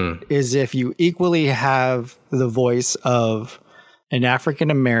right is if you equally have the voice of an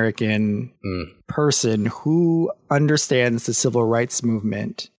African-American person who understands the civil rights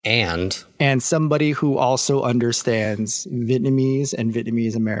movement. And somebody who also understands Vietnamese and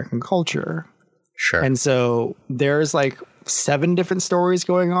Vietnamese American culture. Sure. And so there's like 7 different stories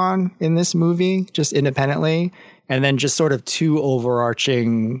going on in this movie, just independently. And then just sort of 2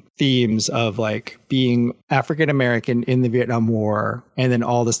 overarching themes of like being African-American in the Vietnam War and then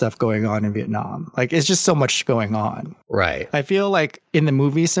all the stuff going on in Vietnam. Like, it's just so much going on. Right. I feel like in the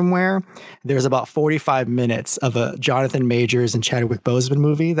movie somewhere, there's about 45 minutes of a Jonathan Majors and Chadwick Boseman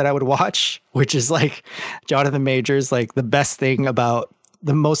movie that I would watch, which is like Jonathan Majors, like the best thing about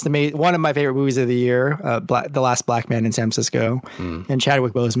the most amazing, one of my favorite movies of the year, The Last Black Man in San Francisco. And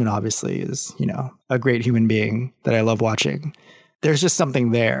Chadwick Boseman obviously is, a great human being that I love watching. There's just something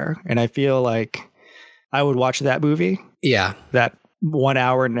there. And I feel like I would watch that movie. Yeah. That 1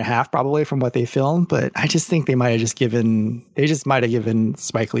 hour and a half probably from what they filmed. But I just think they might have given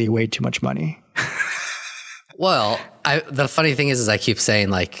Spike Lee way too much money. Well, the funny thing is I keep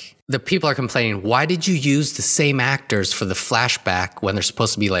saying, like, the people are complaining, why did you use the same actors for the flashback when they're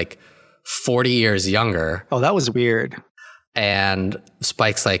supposed to be like 40 years younger? Oh, that was weird. And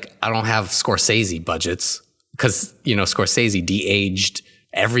Spike's like, I don't have Scorsese budgets because, Scorsese de-aged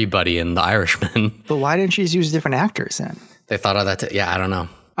everybody in The Irishman. But why didn't she just use different actors then? They thought of that. Yeah, I don't know.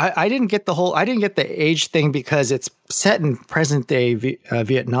 I didn't get the age thing because it's set in present day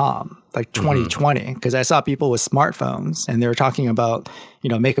Vietnam, like 2020, because I saw people with smartphones and they were talking about,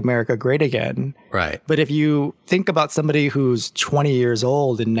 make America great again. Right. But if you think about somebody who's 20 years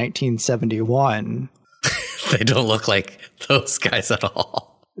old in 1971, they don't look like those guys at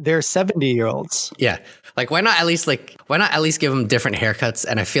all. They're 70-year-olds. Yeah. Like, why not at least give them different haircuts?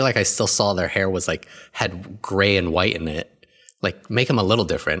 And I feel like I still saw their hair had gray and white in it. Like, make them a little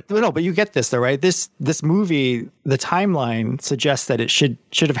different. No, but you get this though, right? This movie, the timeline suggests that it should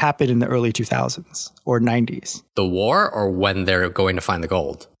have happened in the early 2000s or 90s. The war, or when they're going to find the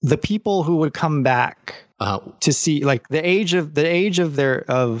gold? The people who would come back to see, like, the age of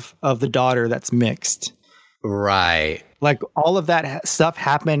the daughter that's mixed. Right. Like, all of that stuff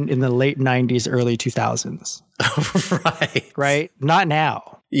happened in the late 90s, early 2000s. Right. Right? Not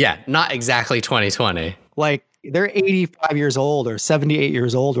now. Yeah, not exactly 2020. Like, they're 85 years old or 78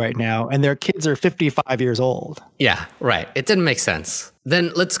 years old right now, and their kids are 55 years old. Yeah, right. It didn't make sense.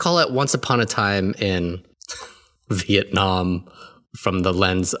 Then let's call it Once Upon a Time in Vietnam from the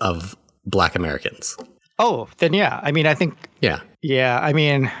lens of Black Americans. Oh, then yeah. I mean, I think... Yeah. Yeah, I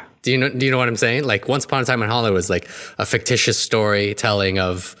mean... Do you know what I'm saying? Like, Once Upon a Time in Hollywood was like a fictitious storytelling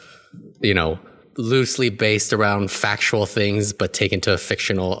of, loosely based around factual things, but taken to a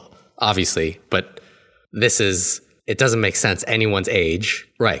fictional, obviously. But this is it doesn't make sense anyone's age,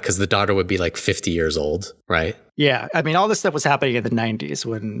 right? Because the daughter would be like 50 years old, right? Yeah, I mean, all this stuff was happening in the 90s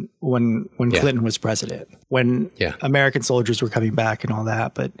when Clinton was president, when American soldiers were coming back and all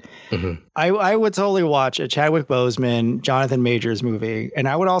that. But I would totally watch a Chadwick Boseman, Jonathan Majors movie, and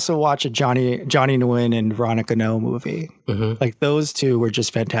I would also watch a Johnny Nguyen and Veronica Ngo movie. Like those two were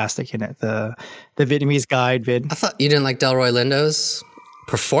just fantastic in it. The Vietnamese Guide vid. I thought you didn't like Delroy Lindo's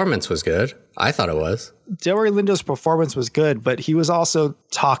performance was good. I thought it was. Delroy Lindo's performance was good, but he was also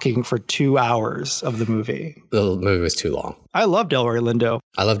talking for 2 hours of the movie. The movie was too long. I love Delroy Lindo.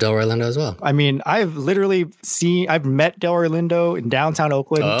 I love Delroy Lindo as well. I mean, I've met Delroy Lindo in downtown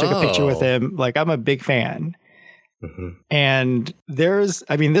Oakland, took a picture with him. Like, I'm a big fan. And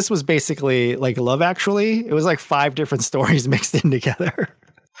this was basically like Love Actually. It was like 5 different stories mixed in together.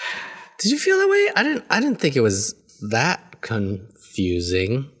 Did you feel that way? I didn't think it was that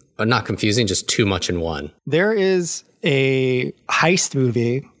confusing. But not confusing, just too much in one. There is a heist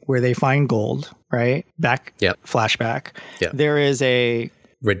movie where they find gold, right? Flashback. Yep. There is a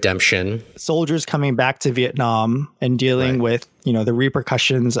redemption. Soldiers coming back to Vietnam and dealing with, the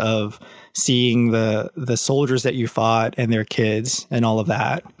repercussions of seeing the soldiers that you fought and their kids and all of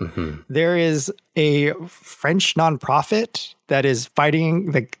that. There is a French nonprofit that is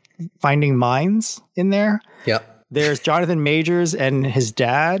finding mines in there. Yep. There's Jonathan Majors and his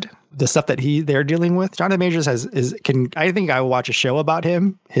dad, the stuff that they're dealing with. Jonathan Majors I think I would watch a show about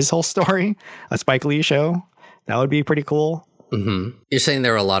him, his whole story, a Spike Lee show. That would be pretty cool. You're saying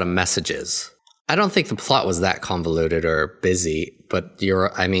there were a lot of messages. I don't think the plot was that convoluted or busy, but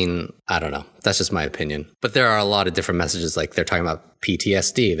I don't know. That's just my opinion. But there are a lot of different messages. Like they're talking about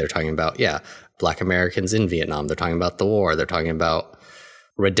PTSD. They're talking about, Black Americans in Vietnam. They're talking about the war. They're talking about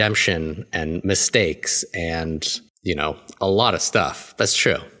redemption and mistakes and, a lot of stuff. That's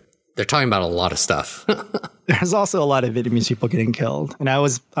true. They're talking about a lot of stuff. There's also a lot of Vietnamese people getting killed. And I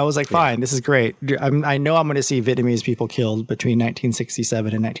was like, fine, this is great. I know I'm going to see Vietnamese people killed between 1967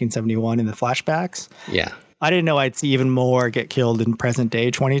 and 1971 in the flashbacks. Yeah. I didn't know I'd see even more get killed in present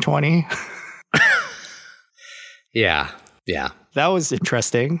day 2020. Yeah. That was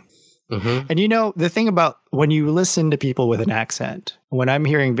interesting. And the thing about when you listen to people with an accent, when I'm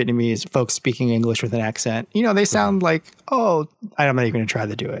hearing Vietnamese folks speaking English with an accent, they sound like, I'm not even going to try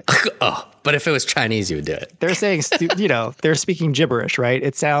to do it. But if it was Chinese, you would do it. They're saying, they're speaking gibberish, right?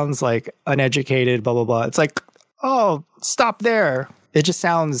 It sounds like uneducated, blah, blah, blah. It's like, stop there. It just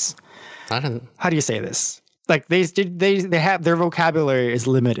sounds, how do you say this? Like they have their vocabulary is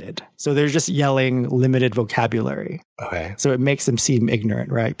limited. So they're just yelling limited vocabulary. Okay. So it makes them seem ignorant,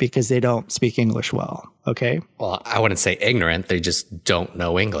 right? Because they don't speak English well. Okay. Well, I wouldn't say ignorant. They just don't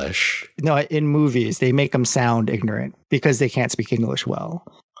know English. No, in movies, they make them sound ignorant because they can't speak English well.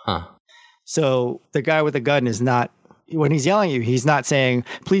 Huh. So the guy with the gun is not, when he's yelling at you, he's not saying,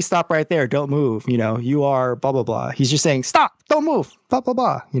 please stop right there. Don't move. You are blah, blah, blah. He's just saying, stop, don't move, blah, blah,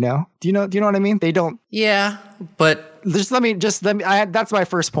 blah. Do you know what I mean? They don't. Yeah, but let me, that's my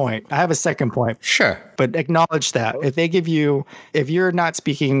first point. I have a second point. Sure. But acknowledge that if you're not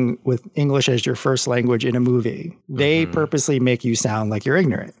speaking with English as your first language in a movie, they purposely make you sound like you're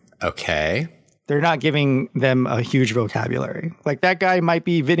ignorant. Okay. They're not giving them a huge vocabulary. Like that guy might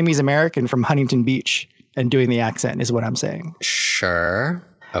be Vietnamese American from Huntington Beach. And doing the accent is what I'm saying. Sure.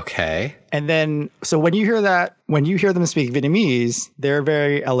 Okay. And then, so when you hear them speak Vietnamese, they're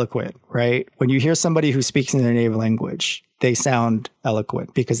very eloquent, right? When you hear somebody who speaks in their native language, they sound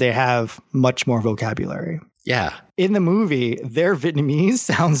eloquent because they have much more vocabulary. Yeah. In the movie, their Vietnamese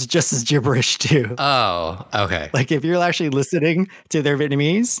sounds just as gibberish too. Oh, okay. Like if you're actually listening to their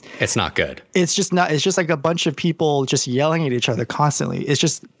Vietnamese, it's not good. It's just like a bunch of people just yelling at each other constantly. It's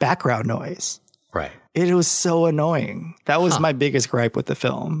just background noise. Right. It was so annoying. That was my biggest gripe with the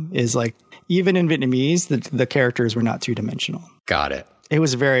film is like, even in Vietnamese, the characters were not two-dimensional. Got it. It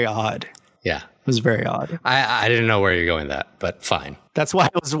was very odd. Yeah. It was very odd. I didn't know where you're going with that, but fine. That's why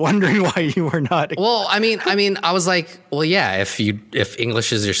I was wondering why you were not. Well, I mean, I was like, well, yeah, if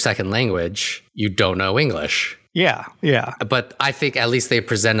English is your second language, you don't know English. Yeah. But I think at least they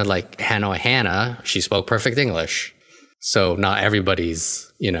presented like Hanoi Hannah. She spoke perfect English. So not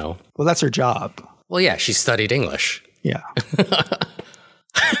everybody's, Well, that's her job. Well, yeah, she studied English. Yeah.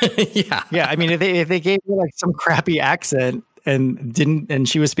 Yeah. Yeah. I mean, if they gave her like some crappy accent and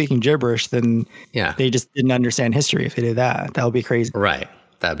she was speaking gibberish, then they just didn't understand history. If they did that, that would be crazy. Right.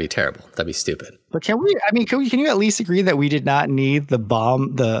 That'd be terrible. That'd be stupid. But can you at least agree that we did not need the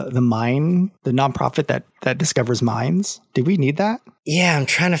mine, the nonprofit that discovers mines? Did we need that? Yeah, I'm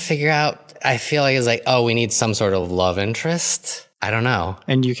trying to figure out. I feel like it's like, we need some sort of love interest. I don't know.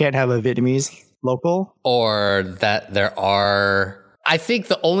 And you can't have a Vietnamese local. Or that there are, I think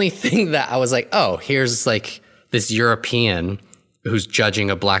the only thing that I was like, oh, here's like this European who's judging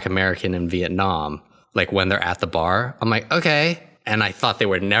a Black American in Vietnam, like when they're at the bar. I'm like, okay. And I thought they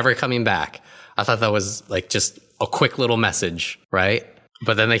were never coming back. I thought that was like just a quick little message, right?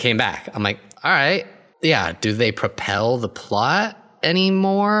 But then they came back. I'm like, all right. Yeah. Do they propel the plot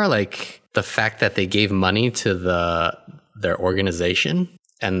anymore? Like the fact that they gave money to their organization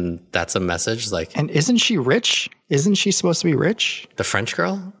and that's a message like. And isn't she rich? Isn't she supposed to be rich? The French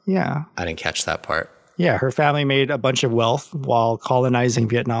girl? Yeah. I didn't catch that part. Yeah. Her family made a bunch of wealth while colonizing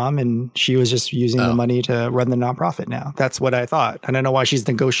Vietnam, and she was just using the money to run the nonprofit now. That's what I thought. I don't know why she's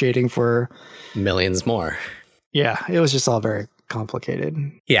negotiating for millions more. Yeah. It was just all very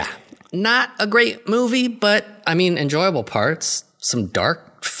complicated. Yeah. Not a great movie, but I mean, enjoyable parts, some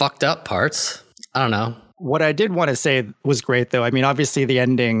dark, fucked up parts. I don't know. What I did want to say was great, though. I mean, obviously the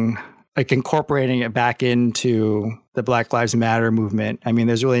ending, like incorporating it back into the Black Lives Matter movement. I mean,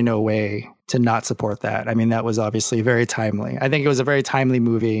 there's really no way to not support that. I mean, that was obviously very timely. I think it was a very timely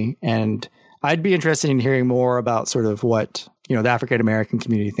movie, and I'd be interested in hearing more about sort of what, you know, the African American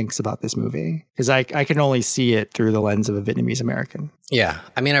community thinks about this movie, because I can only see it through the lens of a Vietnamese American. Yeah.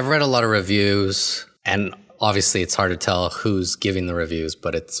 I mean, I've read a lot of reviews, and obviously it's hard to tell who's giving the reviews,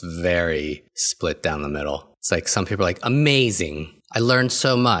 but it's very split down the middle. It's like some people are like, amazing. I learned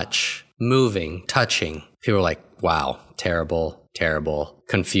so much. Moving, touching. People are like, wow, terrible,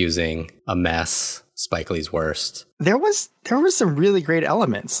 confusing, a mess. Spike Lee's worst. There was some really great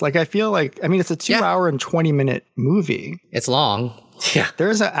elements. Like, I feel like, I mean, it's a 2-hour and 20-minute movie. It's long. Yeah.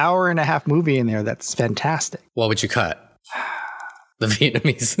 There's an hour and a half movie in there that's fantastic. What would you cut? The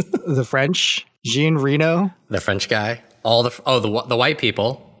Vietnamese. The French. Jean Reno. The French guy. The white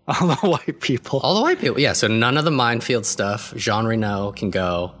people. All the white people. All the white people. Yeah, so none of the minefield stuff. Jean Reno can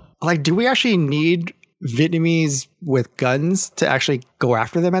go. Like, do we actually need Vietnamese with guns to actually go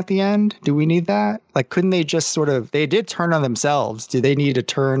after them at the end? Do we need that? Like, couldn't they just sort of, they did turn on themselves. Do they need to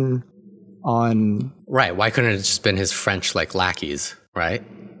turn on? Right. Why couldn't it have just been his French, like, lackeys, right?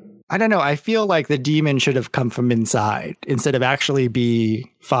 I don't know. I feel like the demon should have come from inside instead of actually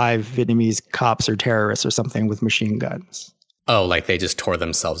be 5 Vietnamese cops or terrorists or something with machine guns. Oh, like they just tore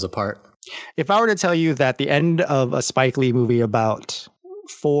themselves apart? If I were to tell you that the end of a Spike Lee movie about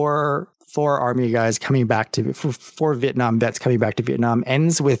four army guys coming back to, four Vietnam vets coming back to Vietnam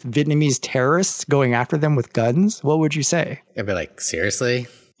ends with Vietnamese terrorists going after them with guns, what would you say? I'd be like, seriously?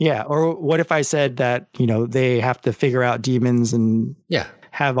 Yeah. Or what if I said that, you know, they have to figure out demons and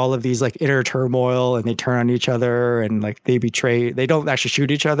have all of these like inner turmoil and they turn on each other and like they don't actually shoot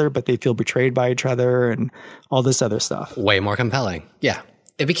each other, but they feel betrayed by each other and all this other stuff. Way more compelling. Yeah.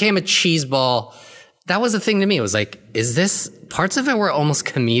 It became a cheese ball. That was the thing to me. It was like, is this, parts of it were almost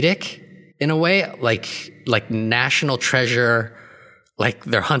comedic in a way, like National Treasure, like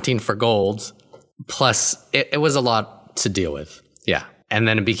they're hunting for gold. Plus it was a lot to deal with. Yeah. And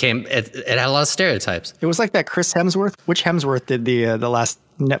then it had a lot of stereotypes. It was like that Chris Hemsworth. Which Hemsworth did the last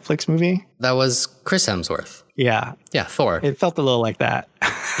Netflix movie? That was Chris Hemsworth. Yeah. Yeah, Thor. It felt a little like that.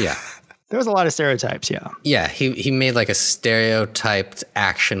 Yeah. There was a lot of stereotypes, yeah. Yeah, he made like a stereotyped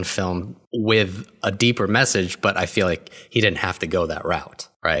action film with a deeper message, but I feel like he didn't have to go that route,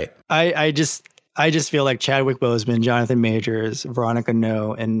 right? I just feel like Chadwick Boseman, Jonathan Majors, Veronica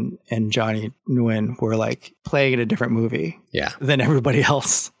Ngo, and Johnny Nguyen were like playing in a different movie than everybody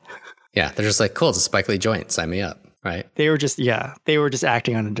else. Yeah, they're just like, cool, it's a Spike Lee joint, sign me up, right? They were just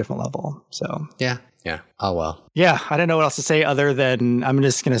acting on a different level, so. Yeah. Oh, well. Yeah, I don't know what else to say other than I'm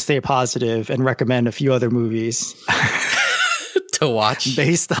just going to stay positive and recommend a few other movies. To watch?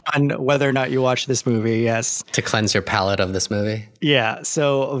 Based on whether or not you watch this movie, yes. To cleanse your palate of this movie? Yeah,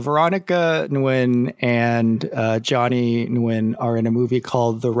 so Veronica Nguyen and Johnny Nguyen are in a movie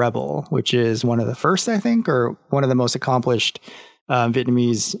called The Rebel, which is one of the first, I think, or one of the most accomplished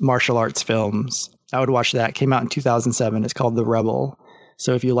Vietnamese martial arts films. I would watch that. It came out in 2007. It's called The Rebel.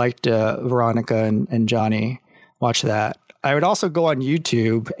 So if you liked Veronica and Johnny, watch that. I would also go on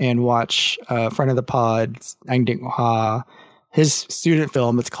YouTube and watch a friend of the pod, Anh Dinh Ha, his student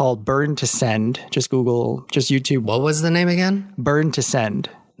film. It's called Burn to Send. Just YouTube. What was the name again? Burn to Send.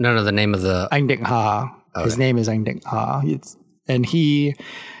 No, the name of the... Anh Dinh Ha. Okay. His name is Anh Dinh Ha.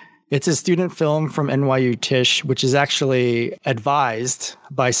 It's a student film from NYU Tisch, which is actually advised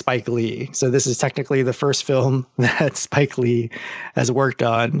by Spike Lee. So this is technically the first film that Spike Lee has worked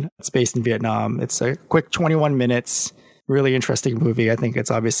on. It's based in Vietnam. It's a quick 21 minutes, really interesting movie. I think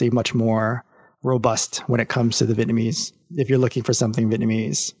it's obviously much more robust when it comes to the Vietnamese, if you're looking for something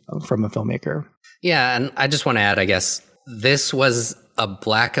Vietnamese from a filmmaker. Yeah, and I just want to add, I guess, This was a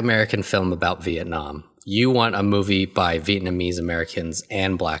Black American film about Vietnam. You want a movie by Vietnamese Americans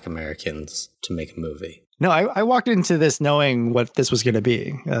and Black Americans to make a movie. No, I walked into this knowing what this was going to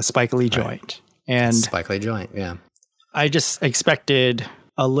be, a Spike Lee joint. And Spike Lee joint, yeah. I just expected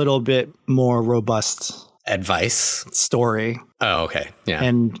a little bit more robust advice story. Oh, okay. Yeah.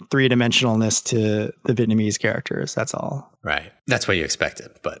 And three-dimensionalness to the Vietnamese characters. That's all. Right. That's what you expected,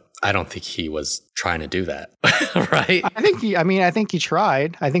 but I don't think he was trying to do that. Right? I think he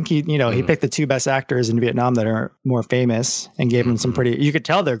tried. I think he picked the two best actors in Vietnam that are more famous and gave them some you could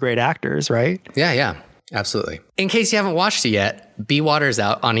tell they're great actors, right? Yeah. Absolutely. In case you haven't watched it yet, Be Water's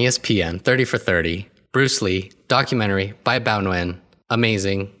out on ESPN, 30 for 30. Bruce Lee, documentary by Bao Nguyen.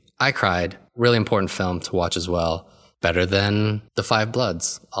 Amazing. I cried. Really important film to watch as well. Better than The Five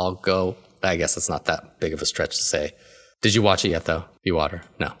Bloods. I guess it's not that big of a stretch to say. Did you watch it yet, though? Be Water?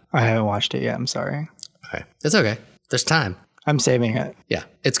 No. I haven't watched it yet. I'm sorry. Okay. It's okay. There's time. I'm saving it. Yeah,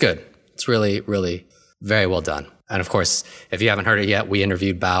 it's good. It's really, really very well done. And of course, if you haven't heard it yet, we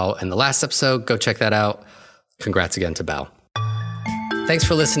interviewed Bao in the last episode. Go check that out. Congrats again to Bao. Thanks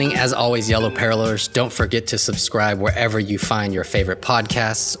for listening. As always, Yellow Parallers, don't forget to subscribe wherever you find your favorite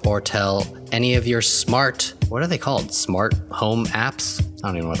podcasts or tell any of your what are they called? Smart home apps? I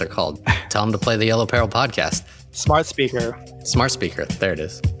don't even know what they're called. Tell them to play the Yellow Peril podcast. Smart speaker. There it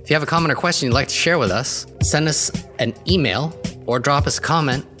is. If you have a comment or question you'd like to share with us, send us an email or drop us a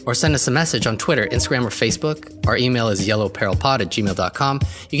comment or send us a message on Twitter, Instagram, or Facebook. Our email is yellowperilpod@gmail.com.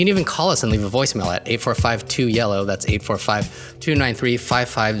 You can even call us and leave a voicemail at 845-2YELLOW. That's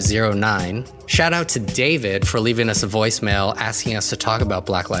 845-293-5509. Shout out to David for leaving us a voicemail asking us to talk about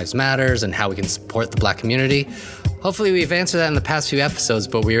Black Lives Matters and how we can support the Black community. Hopefully we've answered that in the past few episodes,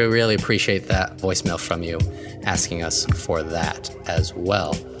 but we really appreciate that voicemail from you asking us for that as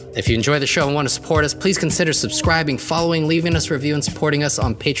well. If you enjoy the show and want to support us, please consider subscribing, following, leaving us a review, and supporting us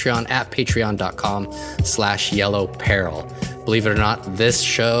on Patreon at patreon.com/yellowperil. Believe it or not, this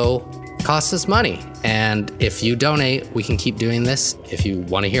show costs us money. And if you donate, we can keep doing this. If you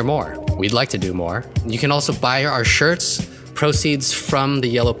want to hear more, we'd like to do more. You can also buy our shirts. Proceeds from the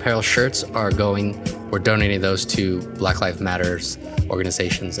Yellow Peril shirts we're donating those to Black Lives Matters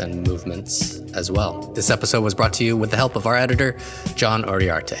organizations and movements as well. This episode was brought to you with the help of our editor, John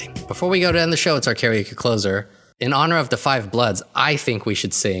Uriarte. Before we go to end the show, it's our karaoke closer. In honor of the Five Bloods, I think we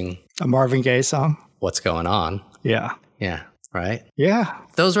should sing a Marvin Gaye song. What's Going On? Yeah. Yeah. Right? Yeah.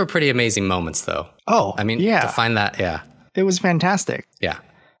 Those were pretty amazing moments, though. Oh, I mean, yeah. To find that, yeah. It was fantastic. Yeah.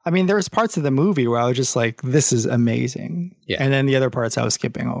 I mean, there was parts of the movie where I was just like, this is amazing. Yeah. And then the other parts I was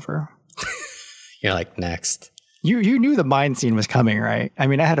skipping over. You're like, next. You knew the mine scene was coming, right? I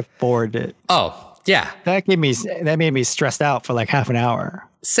mean, I had to forward it. Oh, yeah. That made me stressed out for like half an hour.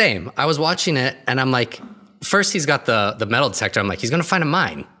 Same. I was watching it and I'm like, first he's got the metal detector. I'm like, he's going to find a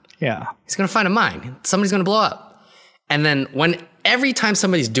mine. Yeah. He's going to find a mine. Somebody's going to blow up. And then every time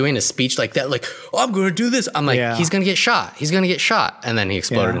somebody's doing a speech like that, like, oh, I'm going to do this. I'm like, He's going to get shot. He's going to get shot. And then he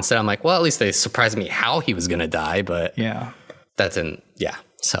exploded instead. I'm like, well, at least they surprised me how he was going to die. But that didn't. Yeah.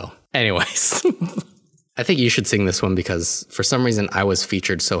 So anyways, I think you should sing this one because for some reason I was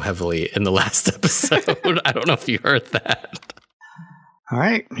featured so heavily in the last episode. I don't know if you heard that. All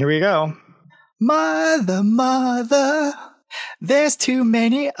right, here we go. Mother, mother, there's too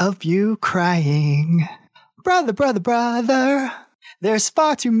many of you crying. Brother, brother, brother, there's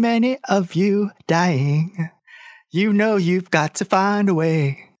far too many of you dying. You know you've got to find a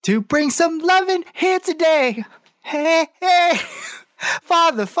way to bring some loving here today. Hey, hey,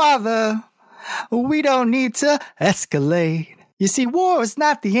 Father, Father, we don't need to escalate. You see, war is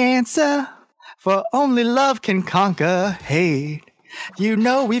not the answer, for only love can conquer hate. You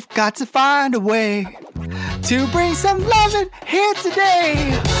know we've got to find a way to bring some loving here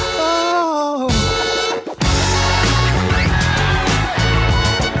today. Oh.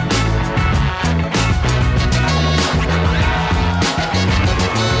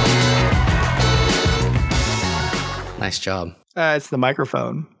 Nice job. It's the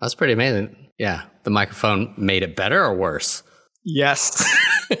microphone. That's pretty amazing. Yeah. The microphone made it better or worse? Yes.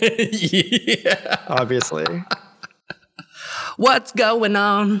 Yeah. Obviously. What's going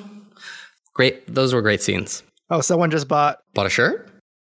on? Great. Those were great scenes. Oh, someone just bought a shirt?